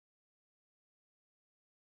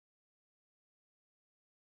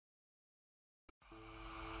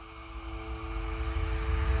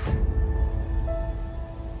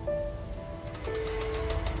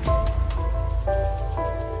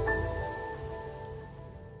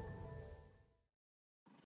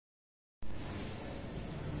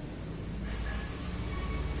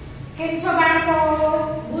કેમ છો બાળકો?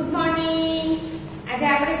 Good morning. આજે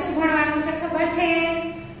આપણે શું ભણવાનું છે ખબર છે?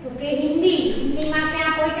 તો કે હિન્દીમાં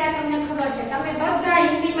ક્યાં પહોંચ્યા તમને ખબર છે? તમે બધા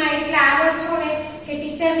હિન્દીમાં એટલા આવડ છો ને કે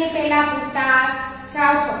ટીચરની પહેલા પૂછતા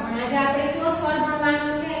જાવ છો. પણ આજે આપણે કયો સ્વર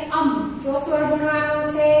ભણવાનો છે? કયો સ્વર ભણવાનો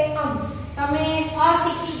છે? તમે અ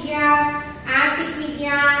શીખી ગયા, આ શીખી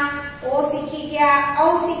ગયા, ઓ શીખી ગયા,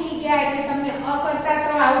 ઔ શીખી ગયા, એટલે તમને અ કરતા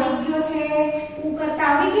તો આવડી ગયો છે, ઉ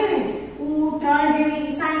કરતા આવડી ગયો ને. ત્રણ જેવી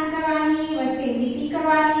નિશાની કરવાની, વચ્ચે લીટી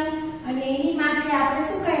કરવાની, અને એની માથે આપણે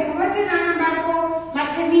શું કહે ખબર છે નાના બાળકો?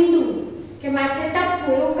 માથે મીંડું કે માથે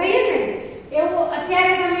ટપકું એવું કહીએ ને. એવું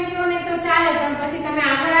અત્યારે તમે કહો ને તો ચાલે, પણ પછી તમે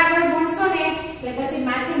આગળ ભણશો ને એટલે પછી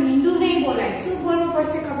માથે મીંડું નહીં બોલાય. શું બોલવું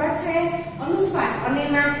પડશે ખબર છે? અનુસ્વાર. અને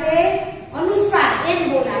માથે અનુસ્વાર એમ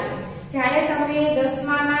બોલાશે. જ્યારે તમે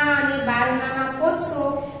 10મામાં અને 12મામાં પહોંચશો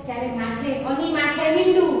ત્યારે માથે અની માથે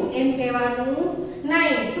મીંડું એમ કહેવાનું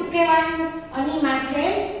નહીં. શું કહેવાનું? અની માથે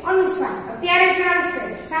અનુસ્વાર. અત્યારે ચાલશે.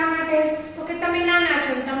 શા માટે? તો કે તમે નાના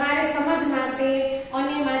છો, તમારે સમજ માટે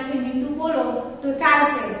અને માથે મીંડું બોલો તો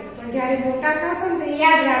ચાલશે. પણ જ્યારે મોટા થશો ને તો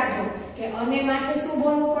યાદ રાખજો કે અને માથે શું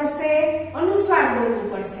બોલવું પડશે? અનુસ્વાર બોલવું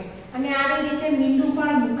પડશે. અને આવી રીતે મીંડું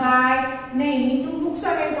પણ મુકાય નહીં. મીંડું મૂકશો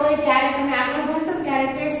ને તોય ત્યારે તમે આગળ ભણશો ત્યારે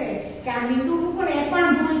કહેશે કે આ મીંડું મૂકો ને એ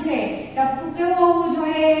પણ ભૂલ છે. ટપકું કેવું હોવું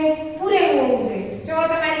જોઈએ? પૂરેવું હોવું જોઈએ. જો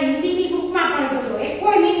તમારી હિન્દીની બુકમાં પણ જોજો, એ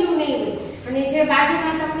કોઈ મીંડું નહીં હોય. અને જે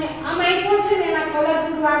બાજુમાં તમને આપ્યો છે ને એમાં કલર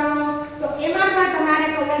પૂરવાનો, તો એમાં પણ તમારે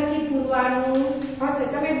કલરથી પૂરવાનું હશે.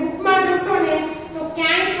 તમે બુકમાં જોશો ને તો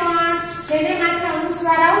ક્યાંય પણ જેને માથે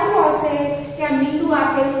અનુસ્વાર આવતો હશે ત્યાં મીંડું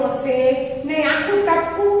આપેલું હશે નહીં. આખું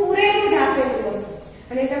ટપકું પૂરેલું જ આપેલું હશે.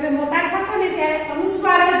 અને તમે મોટા થશો ને ત્યારે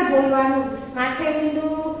અનુસ્વાર જ બોલવાનું. માથે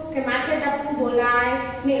મીંડું કે માથે ટપકું બોલાય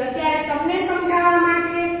ને. અત્યારે તમને સમજાવવા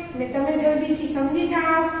માટે ને તમે જલ્દીથી સમજી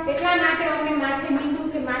જાઓ એટલા માટે અમે માથે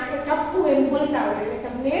મીંડું કે માથે ટપકું એમ બોલતા હોય એટલે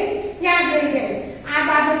તમને યાદ રહી જાય. આ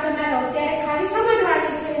બાબત તમારે અત્યારે ખાલી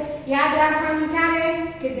સમજવાની છે. યાદ રાખવાનું ક્યારે?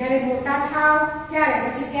 કે જ્યારે મોટા થાવ ત્યારે.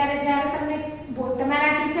 પછી ત્યારે જ્યારે તમને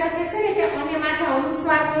તમારા ટીચર કહેશે ને કે અને માથે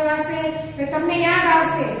અનુસ્વાર કહેવાશે એટલે તમને યાદ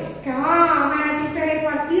આવશે કે હા અમારા ટીચરે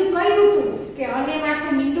એકવાર કહ્યું હતું કે અને માથે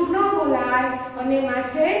મીંડું ન બોલાય, અને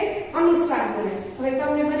માથે અનુસ્વાર બોલાય. હવે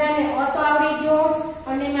તમને બધાને અ તો આવડી ગયો જ,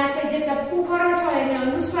 અને માથે જે ટપકું કરો છો એને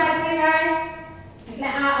અનુસ્વાર કહેવાય. એટલે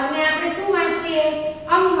આ અને આપણે શું વાંચીએ?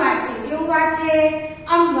 વાંચીએ. કેવું વાંચીએ?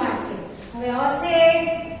 વાંચીએ. હવે હશે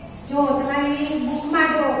જો તમારી બુકમાં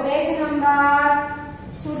જો પેજ નંબર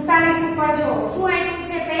 47 ઉપર જો શું આપ્યું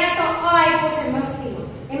છે? પહેલા તો અ આપ્યો છે મસ્તી.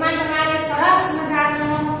 એમાં તમારે સરસ મજાનો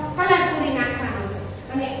કલર પૂરી નાખવાનો છે.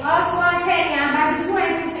 અને અ સ્વર છે ને આ બાજુ શું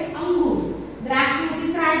આપ્યું છે? અંગૂર. દ્રાક્ષનું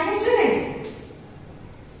ચિત્ર આપ્યું છે ને.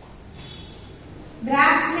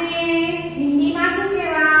 દ્રાક્ષને હિન્દીમાં શું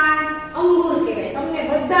કહેવાય? અંગૂર કહેવાય. તમને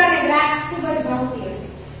બધાને દ્રાક્ષ ખૂબ જ ભાવતી હશે,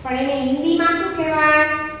 પણ એને હિન્દીમાં શું કહેવાય?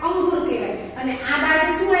 અંગૂર કહેવાય. અને આ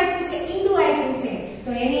બાજુ શું આપ્યું છે? ઈંડું આપ્યું છે,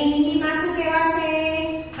 તો એને હિન્દીમાં શું કહેવાશે?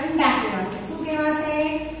 અંડા કહેવાશે. શું કહેવાશે?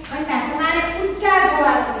 અંડા. તમારે ઉચ્ચાર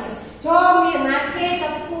જોવાનો છે. જો માથે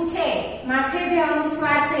ટપકું છે, માથે જે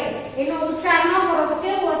અનુસ્વાર છે એનો ઉચ્ચાર ન કરો તો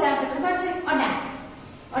કેવું વચાશે ખબર છે? અડા.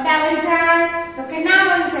 અડા વંચાય તો કે ના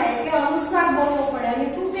વંચાય, એટલે અનુસ્વાર બોલવો પડે. અને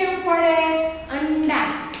શું કહેવું પડે? અંડા.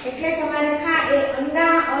 એટલે તમારે એ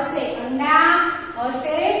અંડા હશે. અંડા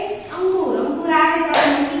હશે અંગૂર. અંગૂર આવે તો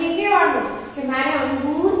મમ્મીને કહેવાનું કે મારે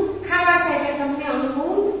અંગૂર ખાવા છે, એટલે તમને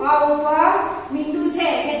અંગૂર અ ઉપર મીંડું છે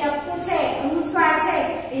કે ટપકું છે અનુસ્વાર છે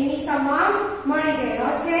એની સમજ મળી જાય.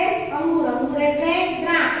 હશે અંગૂર. અંગૂર એટલે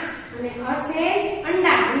દ્રાક્ષ. અને હશે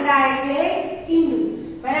અંડા. અંડા એટલે ઈંડું.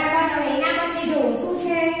 બરાબર. હવે એના પછી જો શું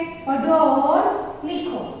છે? પઢો ઓર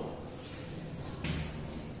લીખો.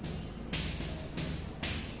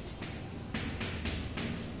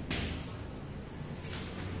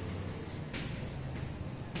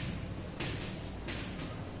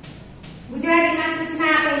 ગુજરાતીમાં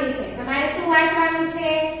સૂચના આપેલી છે. તમારે શું વાંચવાનું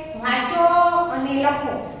છે? વાંચો અને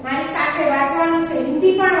લખો. મારી સાથે વાંચવાનું છે.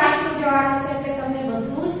 હિન્દી પણ વાંચતું જવાનું છે એટલે તમને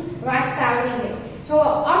બધું જ વાંચતા આવડી જાય. જો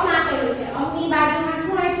આપેલું છે. ની બાજુમાં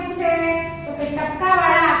શું આપ્યું છે? તો કે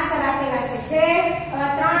ટપકાવાળા અક્ષર આપેલા છે. જે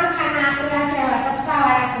 3 ખાના આપેલા છે આવા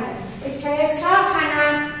ટપકાવાળા ખાના. એ 6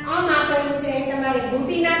 ખાના આપેલું છે. તમારે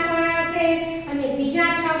ઘૂંટી નાખવાના છે. અને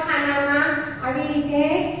બીજા 6 ખાનામાં આવી રીતે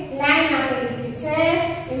લાઈન આપેલી છે.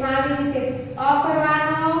 એમાં આવી રીતે અ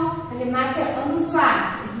કરવાનો, અને માથે અનુસ્વાર,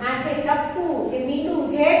 માથે ટપકું કે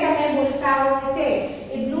મીંડું જે તમે બોલતા હો તે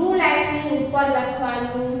એ બ્લુ લાઈનની ઉપર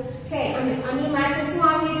લખવાનું છે. અને આની માથે શું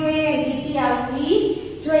આવવી જોઈએ? લીટી આવવી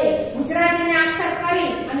જોઈએ. ગુજરાતીના અક્ષર કરી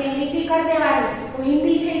અને લીટી કરી દેવાની તો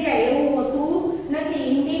હિન્દી થઈ જાય એવું હોતું નથી.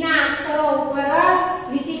 હિન્દીના અક્ષરો ઉપર જ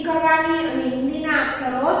લીટી કરવાની અને હિન્દીના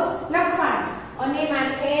અક્ષરો જ લખવાના. અને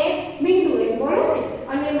માથે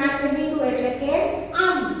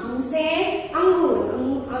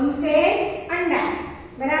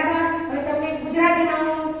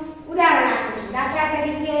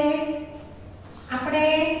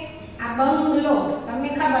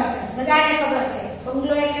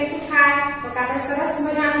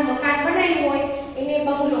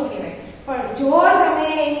જો તમે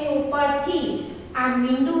એની ઉપરથી આ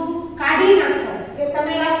મીંડું કાઢી નાખો કે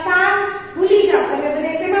તમે લખતા ભૂલી જાઓ, તમે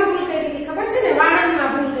બધા શેમાં ભૂલ કરી હતી ખબર છે ને?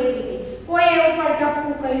 વાણંદમાં ભૂલ કરી હતી, કોઈ ઉપર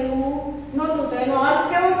ટપકું કર્યું નહોતું, તો એનો અર્થ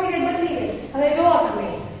કેવો થઈ જાય? બદલી જાય. હવે જો તમે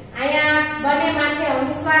અહીંયા બંને માથે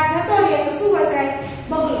અનુસ્વાર જતો રહે તો શું વચાય?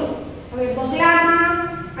 બગલો. હવે બગલામાં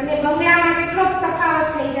અને બંગલામાં કેટલો તફાવત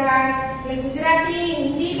થઈ જાય? એટલે ગુજરાતી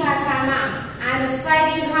હિન્દી ભાષામાં આ રસ્વાઈ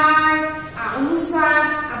દીર્ઘાય, આ અનુસ્વાર,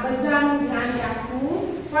 આ બધાનું ધ્યાન રાખવું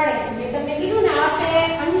પડે છે. મેં તમને કીધું ને હશે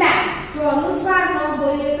અંડા, જો અનુસ્વાર ન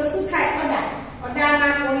બોલીએ તો શું થાય? અડા.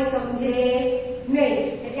 અડામાં કોઈ સમજે નહીં,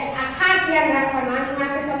 એટલે આ ખાસ ધ્યાન રાખવાનું. આની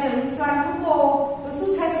માથે તમે અનુસ્વાર મૂકો તો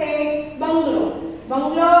શું થશે? બંગલો.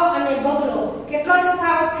 બંગલો અને બગલો કેટલો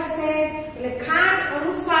તફાવત થશે? એટલે ખાસ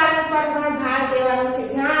અનુસ્વાર ઉપર પણ ભાર દેવાનો છે.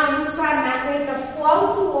 જ્યાં અનુસ્વાર માત્ર ટપકું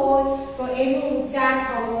આવતું હોય તો એનો ઉચ્ચાર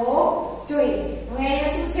થવો જોઈએ. હવે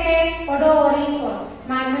અહીંયા શું છે? પડો લીખો.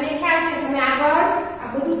 મને ખ્યાલ છે તમે આગળ આ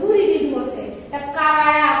બધું પૂરી દીધું હશે.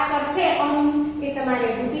 ટપકાવાળા અક્ષર છે એ તમારે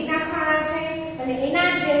ઘૂંટી નાખવાના છે અને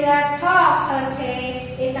એના જેવા 6 અક્ષર છે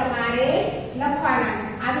એ તમારે લખવાના છે.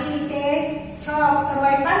 આવી રીતે 6 અક્ષર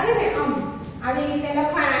આપ્યા છે ને આવી રીતે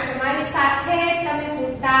લખવાના છે. મારી સાથે તમે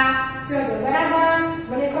પૂરતા જજો, બરાબર?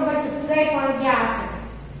 મને ખબર છે પૂરાઈ પણ ગયા હશે.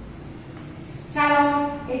 ચાલો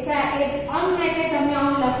એટલે તમને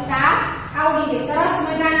લખતા આવડી જાય. સરસ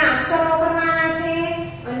મજાના અક્ષરો કરવાના છે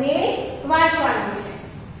અને વાંચવાનું છે,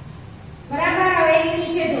 બરાબર? હવે એની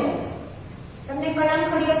નીચે જો તમને કલમ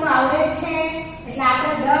ખડીયો તો આવડે જ છે, એટલે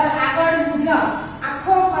આપણે દર આગળ મુજબ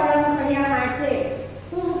આખો કલમ ખડિયા માટે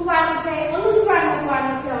શું મૂકવાનું છે? અનુસ્વાર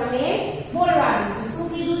મૂકવાનું છે અને બોલવાનું છે. શું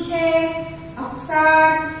કીધું છે? અક્ષર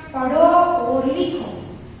પઢો ઓર લીખો.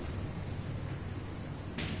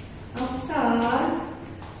 અક્ષર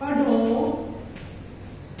પઢો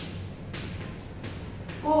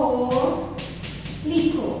ઓર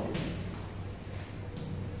લીખો.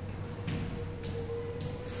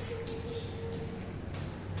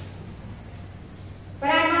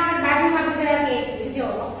 બરાબર? બાજુમાં ગુજરાતી જો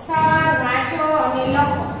અક્ષર વાંચો અને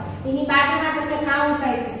લખો. એની બાજુમાં તમને કાઉન્સ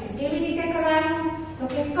આપ્યું છે. કેવી રીતે કરવાનું? તો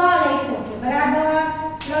કે ક લખ્યો છે, બરાબર?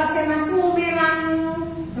 પ્લસ એમાં શું ઉમેરવાનું?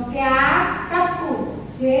 તો કે આ ટપકું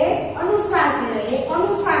જે અનુસ્વાર કહેવાય એ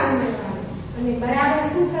અનુસ્વાર ઉમેરવાનું. અને બરાબર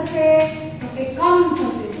શું થશે? તો કે કમ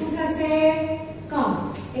થશે. શું થશે? કમ.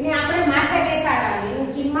 એને આપણે માથે બેસાડવાની.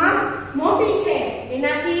 એની કિંમત મોટી છે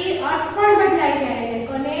એનાથી અર્થ પણ બદલાઈ જાય. એટલે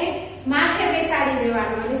કને માથે બેસાડી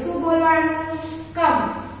દેવાનું અને શું બોલવાનું? કમ.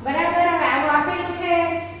 બરાબર? હવે આવું આપેલું છે.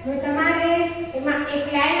 જો તમારે એમાં એક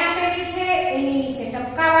લાઈન આપેલી છે, એની નીચે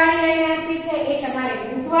ટપકાવાળી લાઈન આપી છે, એ તમારે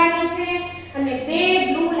ઘૂંટવાની છે અને બે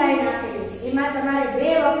બ્લુ લાઈન આપેલી છે, એમાં તમારે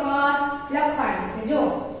 2 વખત લખવાની છે. જો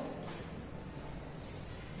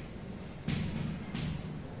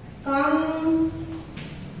કમ,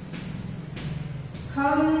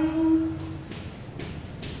 ખમ,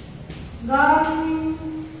 ગમ,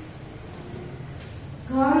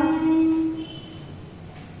 ઘમ,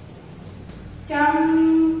 ચમ,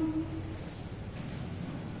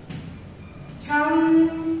 છમ.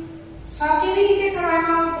 છ કેવી રીતે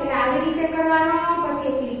કરવાનો? પેલા આવી રીતે કરવાનો, પછી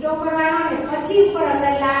એક લીટો કરવાનો અને પછી ઉપર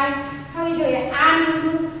અંડરલાઈન થવી જોઈએ. આ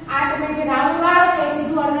મીંડું આ તમે જે રાઉન્ડ વાળો છે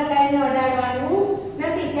સીધું અંડરલાઈન ને અડાડવાનું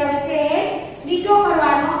નથી, ત્યાં વચ્ચે લીટો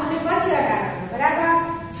કરવાનો અને પછી અડાડવાનો, બરાબર?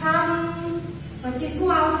 છમ, પછી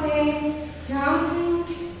શું આવશે? જમ,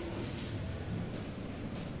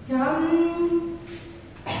 જમ,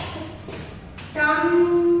 ટમ,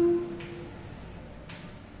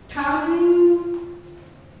 ઠમ,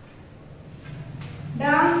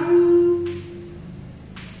 ડમ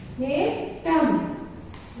ને ટમ.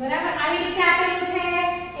 બરાબર? આવી રીતે આપેલું છે.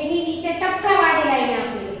 એની નીચે ટપકાવાળી લાઈન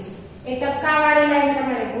આપેલી છે. એ ટપકાવાળી લાઈન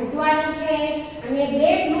તમારે ઘૂંટવાની છે અને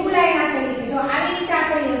 2 બ્લુ લાઈન આપેલી છે. જો આવી રીતે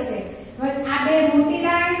આપેલી હશે, આ 2 મોટી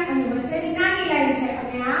લાઈન અને વચ્ચેની નાની લાઈન છે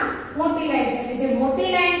અને આ મોટી લાઈન છે. એટલે જે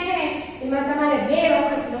મોટી લાઈન છે એમાં તમારે 2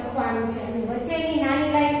 વખત લખવાનું છે અને વચ્ચેની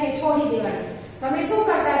નાની લાઈન છે છોડી દેવાની છે. તમે શું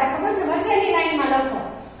કરતા હતા ખબર છે? વચ્ચેની લાઈનમાં લખો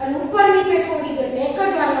અને ઉપર નીચે છોડી દો એટલે એક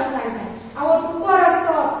જ વાર લખવાનું થાય. આવો ટૂંકો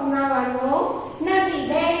રસ્તો અપનાવવાનો નથી.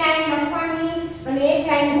 2 લાઈન લખવાની અને 1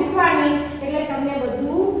 લાઈન ઘૂંટવાની એટલે તમને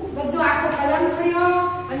બધું આખો કલમ ખડ્યો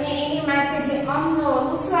અને એની માથે જે અમનો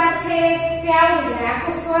અનુસ્વાર છે તે આવડી જાય.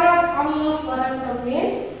 આખો સ્વર અમનો સ્વર તમને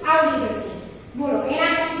આવડી જશે. બોલો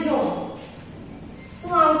એના પછી જો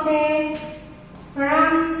શું આવશે?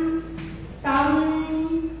 પ્રણામ, તમ,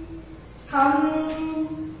 થમ,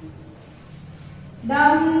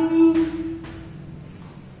 દમ,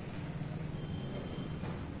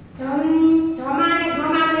 ધમ. ધમા અને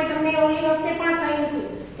ઘમા મેં તમને ઓલી વખતે પણ કહ્યું હતું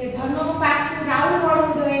કે ધનો પાક્યું રાઉન્ડ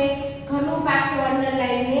વળવું જોઈએ, ઘનું પાક્યું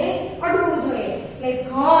અંડરલાઈન ને અડવું જોઈએ. એટલે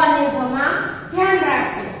ઘ અને ધમા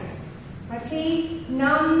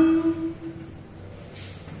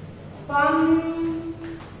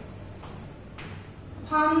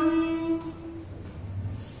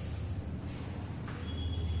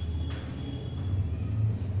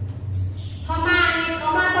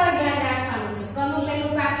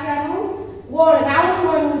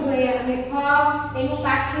એનું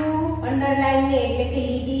કાઠું અંડરલાઈન ને એટલે કે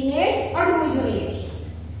લીટી ને અડવું જોઈએ.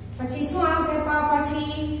 પછી શું આવશે પ પછી?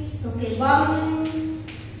 તો કે બમ,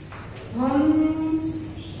 હમ,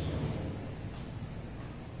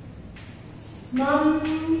 મમ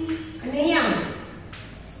અને યમ.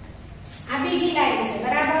 આ બીજી લાઈન છે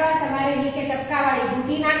બરાબર. તમારે નીચે ટપકાવાળી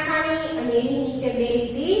બુટી નાખવાની અને એની નીચે બે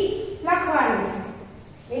લીટી લખવાનું છે.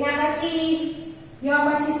 એના પછી ય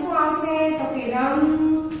પછી શું આવશે? તો કે રમ,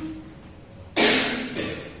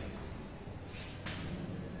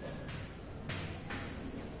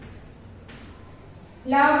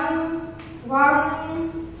 લમ, વમ,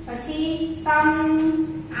 પછી સમ.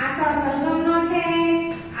 આ સ સરગમનો છે,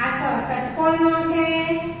 આ સ ષટકોણનો છે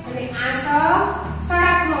અને આ સ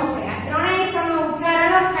સડકનો છે. આ ત્રણેય સનો ઉચ્ચાર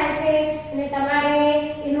અલગ થાય છે અને તમારે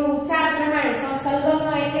એનો ઉચ્ચાર પ્રમાણે સ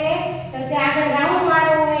સરગમનો એટલે તો તે આગળ રાઉન્ડ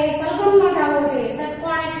વાળો હોય એ સરગમનો જ આવવો જોઈએ.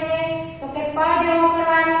 ષટકોણ એટલે તો કે પ જેવો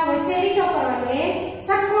કરવાનો, વચ્ચે લીટો કરવાનો એ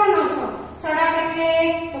ષટકોણનો સ. સડક એટલે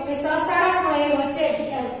તો કે સ સડકનો એ વચ્ચે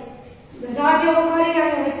ર જેવો કરી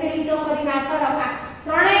અને વચ્ચે લીટો કરીને આ સડક. આ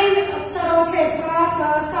ત્રણેય અક્ષરો છે સ સ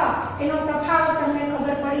સ એનો તફાવત તમને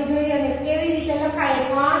ખબર પડી જોઈએ અને કેવી રીતે લખાય એ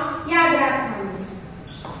પણ યાદ રાખવાનું છે.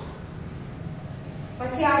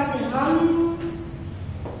 પછી આવશે હમ,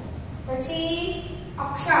 પછી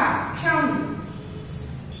અક્ષર ક્ષમ,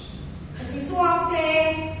 પછી શું આવશે?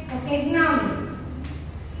 તો કે જ્ઞમ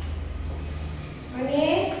અને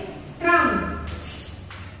ત્રમ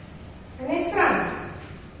અને શ્રમ.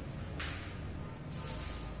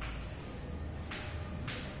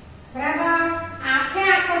 બરાબર. આખે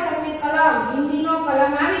આખો તમને કલમ, હિન્દીનો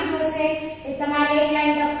કલમ આવી ગયો છે. એ તમારે એક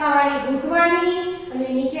લાઈન ટપકાવાળી ઘૂંટવાની અને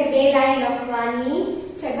નીચે બે લાઈન લખવાની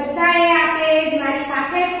છે. બધાએ આ પેજ મારી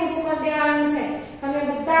સાથે જ પૂરું કરી દેવાનું છે. તમે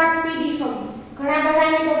બધા સ્પીડી છો. ઘણા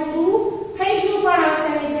બધાને તો પૂરું થઈ ગયું પણ હશે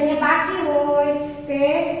અને જેને બાકી હોય તે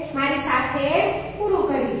મારી સાથે પૂરું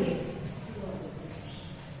કરી દે.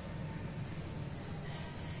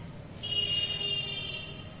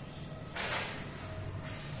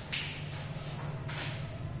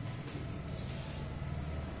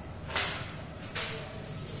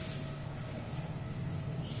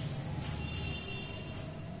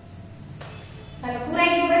 ચાલો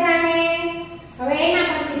પૂરાઈ ગયું બધાને. હવે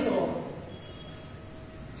એના પછી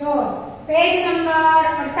જો પેજ નંબર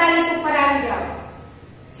 48 ઉપર આવી જાઓ.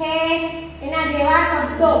 છે એના જેવા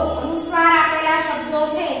શબ્દો, અનુસ્વાર આપેલા શબ્દો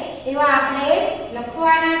છે એવા આપણે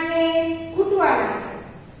લખવાના છે, ઘૂંટવાના છે.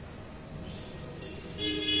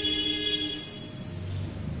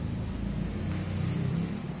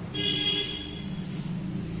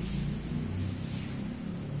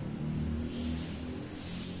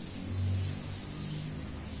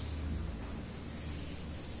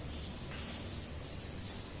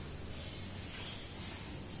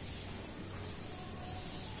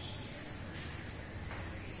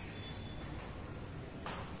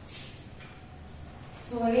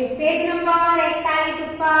 તો એ પેજ નંબર 41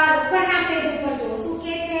 ઉપરના પેજ ઉપર જો શું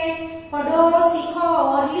કે છે? પઢો, શીખો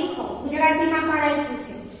और लिखो. ગુજરાતીમાં પણ આપ્યું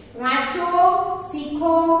છે. વાંચો,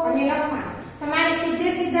 શીખો અને લખવાનું. તમારે સીધે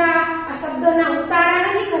સીધા આ શબ્દોના ઉતારા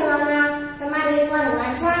નથી કરવાના. તમારે એકવાર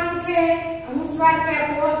વાંચવાનું છે, અનુસ્વાર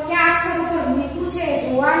કયા અક્ષર ઉપર મૂક્યું છે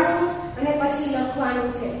જોવાનું અને પછી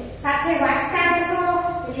લખવાનું છે. સાથે વાંચતા જશો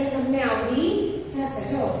એટલે તમને આવડી જશે.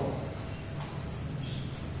 જો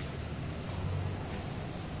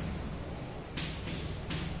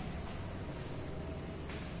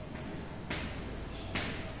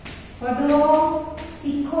पढ़ो,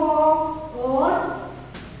 सीखो और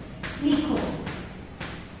लिखो.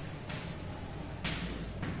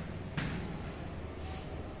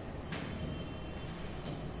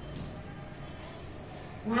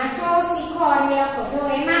 વાંચો, શીખો અને લખો. જો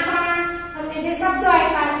એમાં પણ તમને જે શબ્દો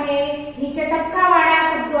આપ્યા છે, નીચે ટપકાવાળા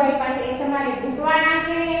શબ્દો આપ્યા છે એ તમારે ઘૂંટવાના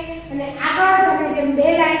છે અને આગળ તમે જેમ બે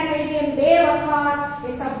લાઈન કરી એમ બે વખત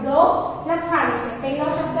એ શબ્દો લખવાનો છે. પહેલો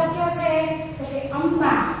શબ્દ કયો છે? તો કે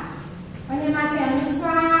અંબા. અને માથે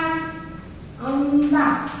અનુસ્વાર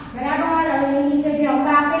અંબા. બરાબર. હવે નીચે જે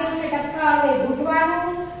અંબા આપેલું છે ટપકા હવે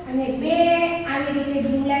ઘૂંટવાનું અને બે આવી રીતે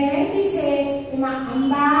બ્લુ લાઈન આપી છે એમાં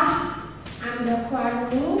અંબા આમ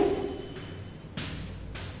લખવાનું.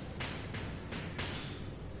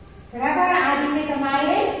 બરાબર. આ રીતે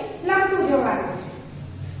તમારે લખતું જવાનું છે.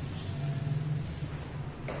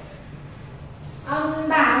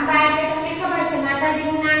 અંબા. અંબા એટલે તમને ખબર છે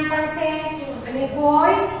માતાજીનું નામ પણ છે અને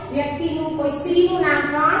કોઈ વ્યક્તિનું, કોઈ સ્ત્રીનું નામ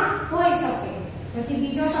પણ હોઈ શકે. પછી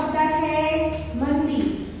બીજો શબ્દ છે મંદિર.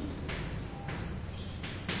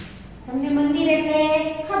 તમને મંદિર એટલે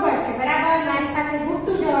ખબર છે બરાબર. મારી સાથે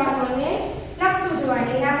ઘૂંટતું જવાનું અને લખતું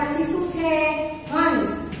જવાનું. એના પછી શું છે?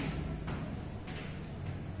 હંસ.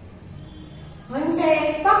 હંસ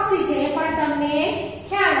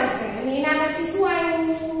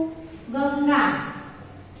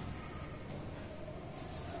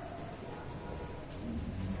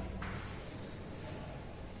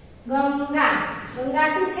ગંગા. ગંગા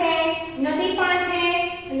શું છે? નદી પણ છે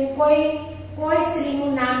અને કોઈ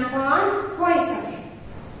સ્ત્રીનું નામ પણ હોઈ શકે.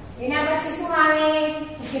 એના પછી શું આવે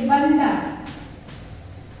કે બંદર.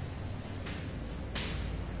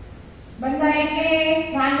 બંદર એટલે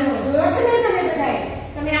વાંદરો. જોયો છે ને તમે બધાએ?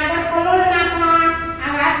 તમે આગળ કલોલના પણ આ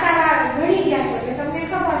વાર્તા ભણી ગયા છો એટલે તમને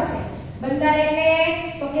ખબર છે. બંદર એટલે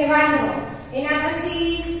તો કે વાંદરો. એના પછી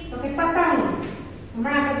તો કે પતંગ.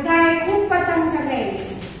 હમણાં બધાએ ખૂબ પતંગ ચગાવી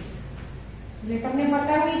છે એટલે તમને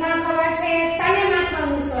પતંગની પણ ખબર છે. તને માત્ર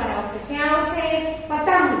અનુસ્વાર આવશે. ક્યાં આવશે?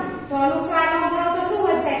 પતંગ. જો અનુસ્વાર ન બોલો તો શું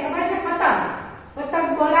વચાય? ખબર છે? પતંગ. પતંગ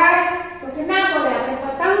બોલાય તો કે ના બોલાય? આપણે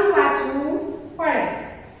પતંગ વાંચવું પડે.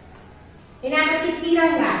 એના પછી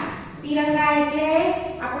તિરંગા. તિરંગા એટલે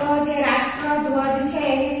આપણો જે રાષ્ટ્રધ્વજ છે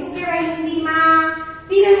એને શું કહેવાય હિન્દીમાં?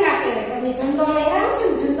 તિરંગા કહેવાય. તમે ઝંડો લઈ આવ્યો છો,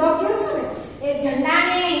 ઝંડો કહો છો ને, એ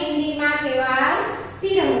ઝંડાને હિન્દીમાં કહેવાય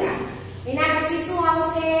તિરંગા. એના પછી શું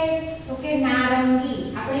આવશે તો કે નારંગી.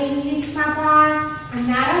 આપણે ઇંગ્લિશમાં પણ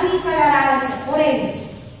નારંગી કલર આવે છે, ઓરેન્જ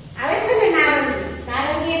આવે છે ને નારંગી.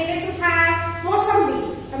 નારંગી એટલે શું થાય? મોસંબી.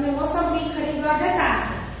 તમે મોસંબી ખરીદવા જતા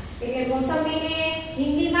હશો એટલે મોસંબીને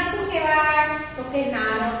હિન્દીમાં શું કહેવાય તો કે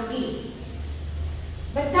નારંગી.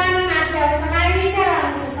 બધાની માથે હવે તમારે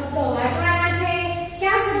વિચારવાનું છે, શબ્દો વાંચવાના છે.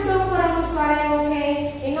 કયા શબ્દો ઉપર અનુસ્વાર આવ્યો છે,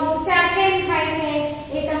 એનો ઉચ્ચાર કેમ થાય છે,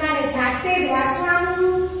 એ તમારે જાતે જ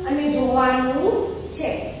વાંચવાનું અને જોવાનું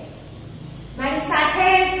છે. મારી સાથે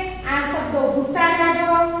આ શબ્દો ભૂલતા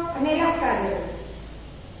જાજો અને લખતા જાજો.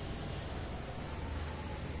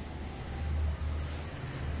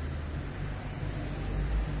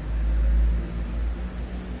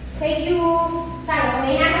 થઈ ગયું? ચાલો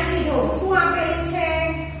એના પછી જો શું આપેલું છે.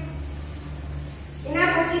 એના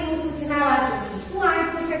પછીનું સૂચના વાંચો. શું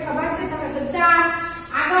આપ્યું છે ખબર છે? તમે બધા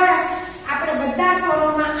આગળ આપણે બધા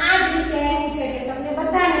સ્થળોમાં આ જ રીતે આવ્યું છે કે તમને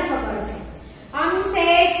બધાને ખબર છે. અમ સે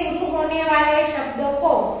શુरू होने वाले शब्दों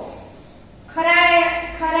को खरा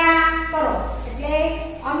करो. એટલે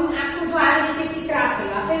અમ આખું જો આવી રીતે ચિત્ર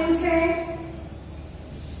આપેલું છે.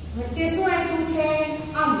 વચ્ચે શું આપ્યું છે?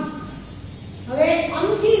 અમ. હવે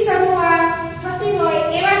અમથી શરૂઆત થતી હોય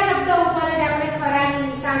એવા શબ્દો ઉપર જ આપણે ખરાની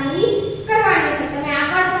નિશાની કરવાની છે. તમે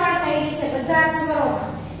આગળ પણ કહી છે બધા જ સ્વરોમાં,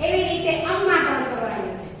 એવી રીતે અમમાં પણ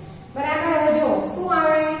કરવાની છે. બરાબર? હવે જો શું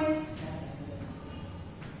આવે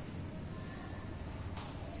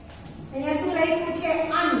અહીંયા? શું લખ્યું છે?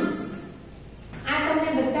 અંશ. આ તમને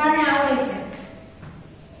બધાને આવડે છે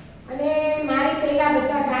અને મારી પહેલા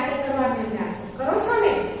બધા જાતે કરવા માંડ્યા છો. કરો છો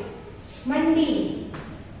ને? મંડી.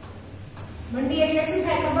 મંડી એટલે શું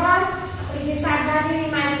થાય ખબર? આપણી જે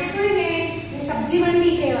શાકભાજીની માર્કેટ હોય ને એ સબ્જી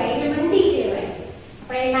મંડી કહેવાય, એટલે મંડી કહેવાય.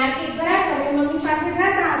 આપણે માર્કેટ ભરાય, તમે મમ્મી સાથે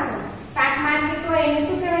જતા હશો, શાક માર્કેટ હોય એને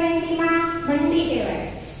શું કહેવાય હિન્દીમાં? મંડી કહેવાય.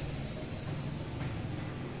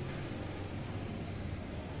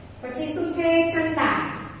 પછી શું છે? ચંદા.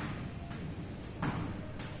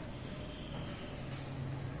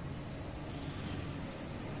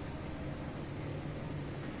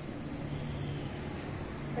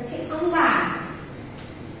 પછી અંગાર.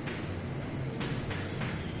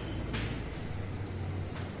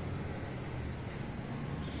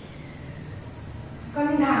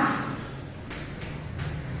 કંધા.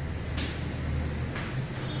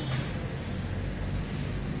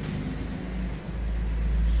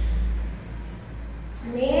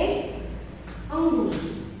 અને અંગુર.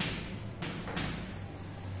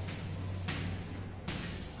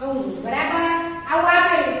 અંગુર. બરાબર? આવું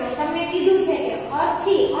આપેલું છે. તમને કીધું છે કે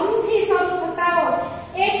અમથી શરૂ થતા હોય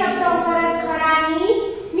એ શબ્દો ઉપર જ ખરાની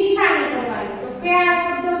નિશાની કરવાની. તો કયા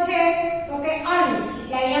શબ્દો છે તો કે અંશ.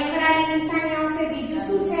 એટલે અહીંયા ખરાની નિશાની આવશે. બીજું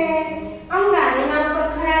શું છે? અંગાર. એના ઉપર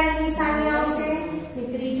ખરાની નિશાની આવશે. અને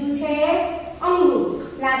ત્રીજું છે અંગુર.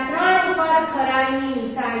 આ ત્રણ ઉપર ખરાની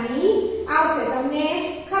નિશાની આવશે. તમને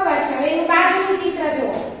ખબર છે. હવે એનું બાજુનું ચિત્ર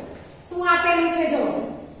જુઓ. શું આપેલું છે? જો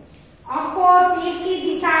અકો તીર की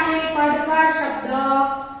दिशा में पढ़कर शब्द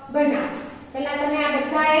बना. પહેલા તમે આ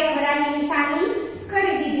બધાએ ખરાની નિશાની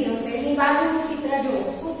કરી દીધી હશે. એની બાજુનું ચિત્ર જુઓ.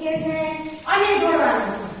 શું કહે છે? અને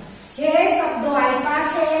જોડવાનું છે. જે શબ્દો આપ્યા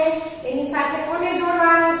છે એની સાથે કોને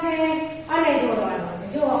જોડવાનો છે? અને જોડવાનો છે.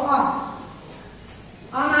 જો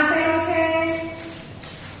અમ આપેલો છે,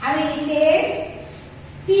 આવી રીતે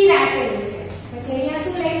તીર આપેલું છે. પછી અહીંયા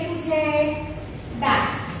શું લખ્યું છે? દા.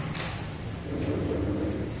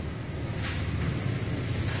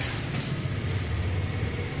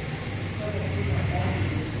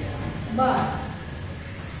 બ.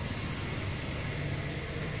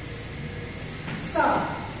 સ.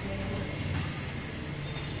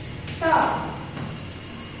 ત.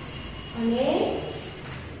 અને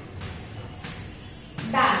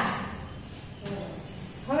દા.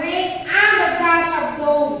 હવે આ બધા શબ્દો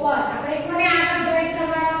ઉપર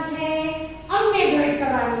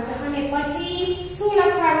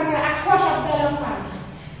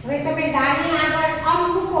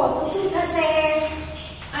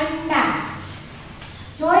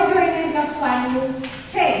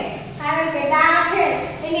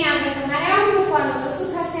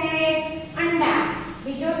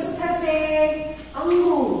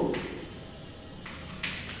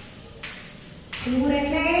અંગુર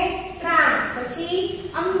એટલે ત્રાંસ. પછી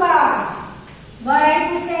અંબર, બર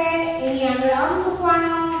આપ્યું છે એની આગળ અંગ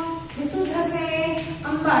મૂકવાનો. શું થશે?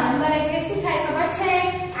 અંબર. અંબર એટલે શું થાય ખબર છે?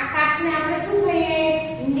 આકાશને આપણે શું કહીએ?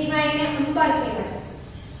 હિન્દીમાં એને અંબર કહેવાય.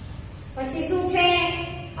 પછી શું છે?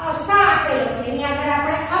 અસા આપેલો છે એની આગળ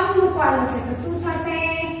આપણે અંગ મૂકવાનો છે તો શું થશે?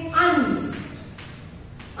 અંશ.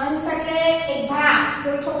 અંશ એટલે એક ભાગ.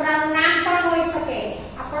 કોઈ છોકરાનું નામ પણ હોઈ શકે.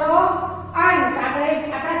 આપણો અંશ, આપણે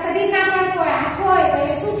આપણા શરીરના પણ કોઈ હાથ હોય તો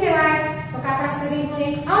એ શું કહેવાય? તો કે આપણા શરીરનો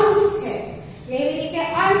એક અંશ છે. એવી રીતે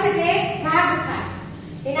અંશ એટલે ભાગ થાય.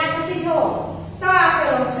 એના પછી જો ત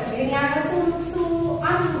આપેલો છે એની આગળ શું મૂકશું?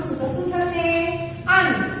 અંત મૂકશું તો શું થશે?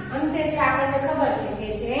 અંત. અંત એટલે આપણને ખબર છે કે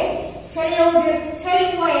જે છેલ્લું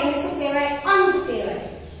હોય એને શું કહેવાય? અંત કહેવાય.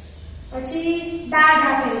 પછી દાજ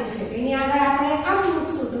આપેલું છે એની આગળ આપણે અંત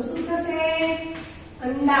મૂકશું તો શું થશે?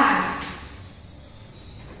 અંદાજ.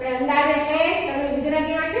 આપણે અંદાજ એટલે તમે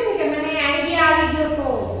ગુજરાતીમાં કહ્યું કે મને આઈડિયા આવી ગયો તો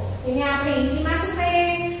એને આપણે હિન્દીમાં શું કહીએ?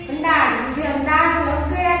 अंदाज. मुझे अंदाज लग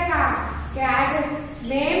गया था कि आज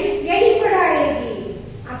मैम यही पढ़ाएगी.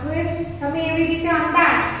 આપણે તમે એવી રીતે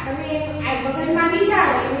અંદાજ તમે મગજમાં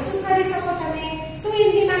વિચારો એટલે શું કરી શકો? તમે શું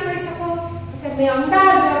હિન્દીમાં કહી શકો? કે મેં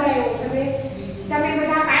અંદાજ લગાવ્યો. તમે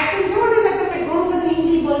બધા કાર્ટૂન જોવો ને તો તમને ઘણું બધું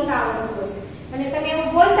હિન્દી બોલતા આવડતું હશે અને તમે એવું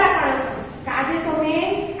બોલતા પણ હશો કે આજે તો મેં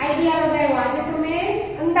આઈડિયા લગાવ્યો, આજે તો મેં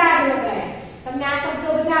અંદાજ લગાવ્યો. તમને આ શબ્દો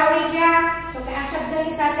બધા આવડી ગયા તો કે આ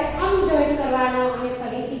શબ્દની સાથે અંગ જોઈન કરવાનો અને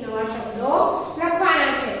ફરીથી નવા શબ્દો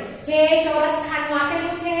લખવાના છે. જે ચોરસ ખાનું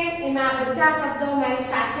આપેલું છે એમાં બધા શબ્દો મારી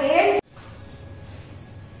સાથે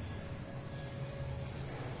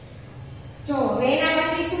જો. હવે એના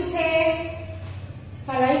પછી શું છે?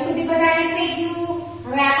 ચાલો અહીં સુધી બધાને થઈ ગયું.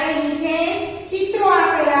 હવે આપણે નીચે ચિત્રો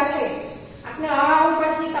આપેલા છે. આપણે અ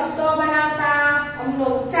ઉપરથી શબ્દો બનાવતા, અમનો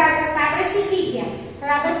ઉચ્ચાર કરતા આપણે શીખી ગયા.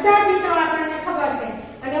 હવે આ બધા ચિત્રો આપણને ખબર છે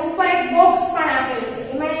અને ઉપર એક બોક્સ પણ આપેલું છે.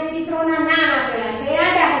 એમાં એ ચિત્રોના નામ આપેલા છે. એ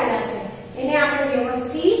આડાઅવળા છે. એને આપણે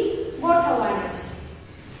વ્યવસ્થિત ગોઠવવાના છે.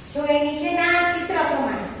 જો એ નીચેના ચિત્ર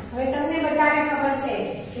પ્રમાણે હવે તમને બધાને ખબર છે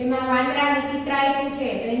એમાં વાંદરાનું ચિત્ર આપ્યું છે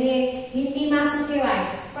એને હિન્દીમાં શું કહેવાય?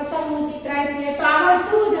 પતંગનું ચિત્ર આપ્યું એ તો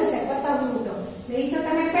આવડતું જ હશે પતંગનું તો. એ તો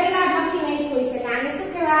તમે પહેલા લખી નાખ્યું હશે કે આને શું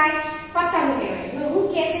કહેવાય? પતંગ કહેવાય. જો હું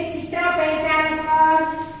કહે છે ચિત્ર પહેચાન કર,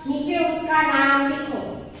 નીચે उसका नाम लिखो.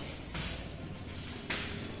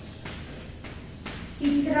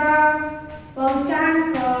 चित्र पहचान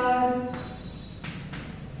कर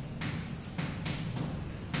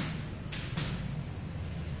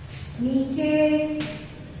नीचे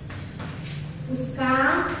उसका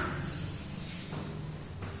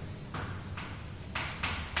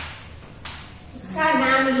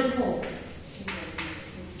नाम लिखो.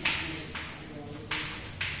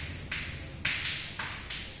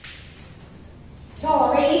 જો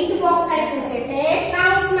હવે ઇન્ટ બોક્સ આપ્યું છે એટલે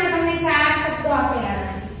કૌંસમાં તમને ચાર શબ્દો આપેલા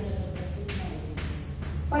છે.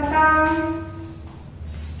 પતંગ,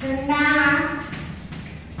 ઝંડા,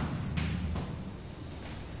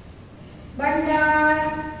 બંદર,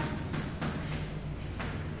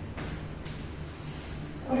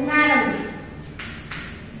 નારંગી.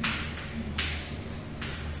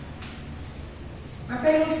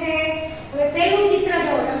 આપેલું છે. હવે પેલું ચિત્ર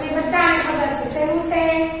જો તમને બધાને ખબર છે શેનું છે?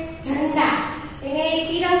 ઝંડા. એને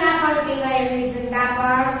તિરંગા પણ કહેવાય અને ઝંડા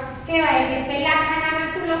પણ કહેવાય. એટલે પહેલા ખાનામાં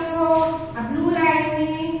શું લખશો? આ બ્લુ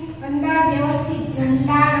લાઈનની અંદર વ્યવસ્થિત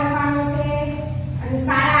ઝંડા લખવાનો છે અને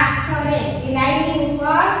સારા અક્ષરે એ લાઈનની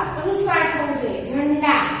ઉપર અનુસ્વાર થવું જોઈએ.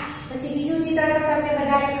 ઝંડા. પછી બીજું ચિત્ર તો તમને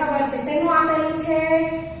બધાને ખબર છે શેનું આપેલું છે?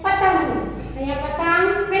 પતંગનું. અહીંયા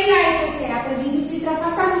પતંગ પહેલા આપ્યું છે. આપણે બીજું ચિત્ર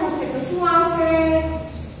પતંગનું છે તો શું આવશે?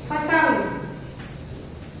 પતંગ.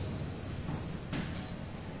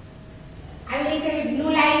 આવી રીતે બ્લુ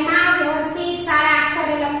લાઈનમાં વ્યવસ્થિત સારા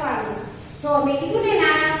અક્ષરે લખવાનું. જો મેં કીધું ને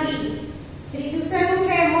નારંગી. ત્રીજું શેનું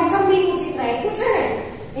છે? મોસંબીનું ચિત્ર આપ્યું છે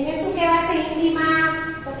ને એને શું કહેવાશે હિન્દીમાં?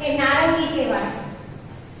 તો કે નારંગી કહેવાશે.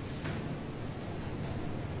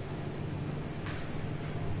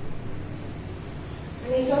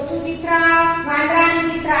 અને ચોથું ચિત્ર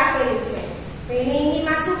વાંદરાનું ચિત્ર આપેલું છે તો એને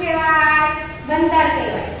હિન્દીમાં શું કહેવાય? બંદર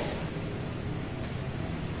કહેવાય.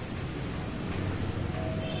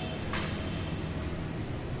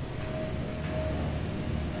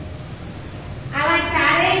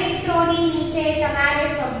 નીચે તમારે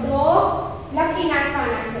શબ્દો લખી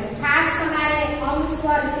નાખવાના છે. ખાસ તમારે અંગ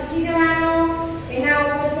સ્વર શીખી જવાનો, એના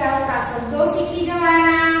ઉપરથી આવતા શબ્દો શીખી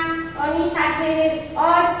જવાના, અની સાથે અ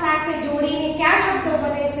સાથે જોડીને કયા શબ્દો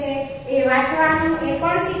બને છે એ વાંચવાનું, એ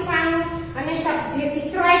પણ શીખવાનું. અને જે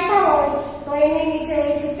ચિત્રો આપ્યો હોય તો એને નીચે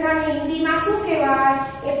એ ચિત્રની હિન્દીમાં શું કહેવાય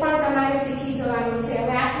એ પણ તમારે શીખી જવાનું છે.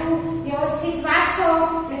 હવે આટલું વ્યવસ્થિત વાંચશો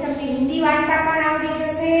એટલે તમને હિન્દી વાંચતા પણ આવડી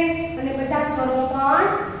જશે અને બધા સ્વરો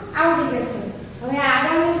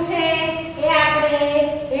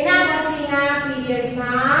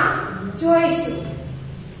ચોઈસ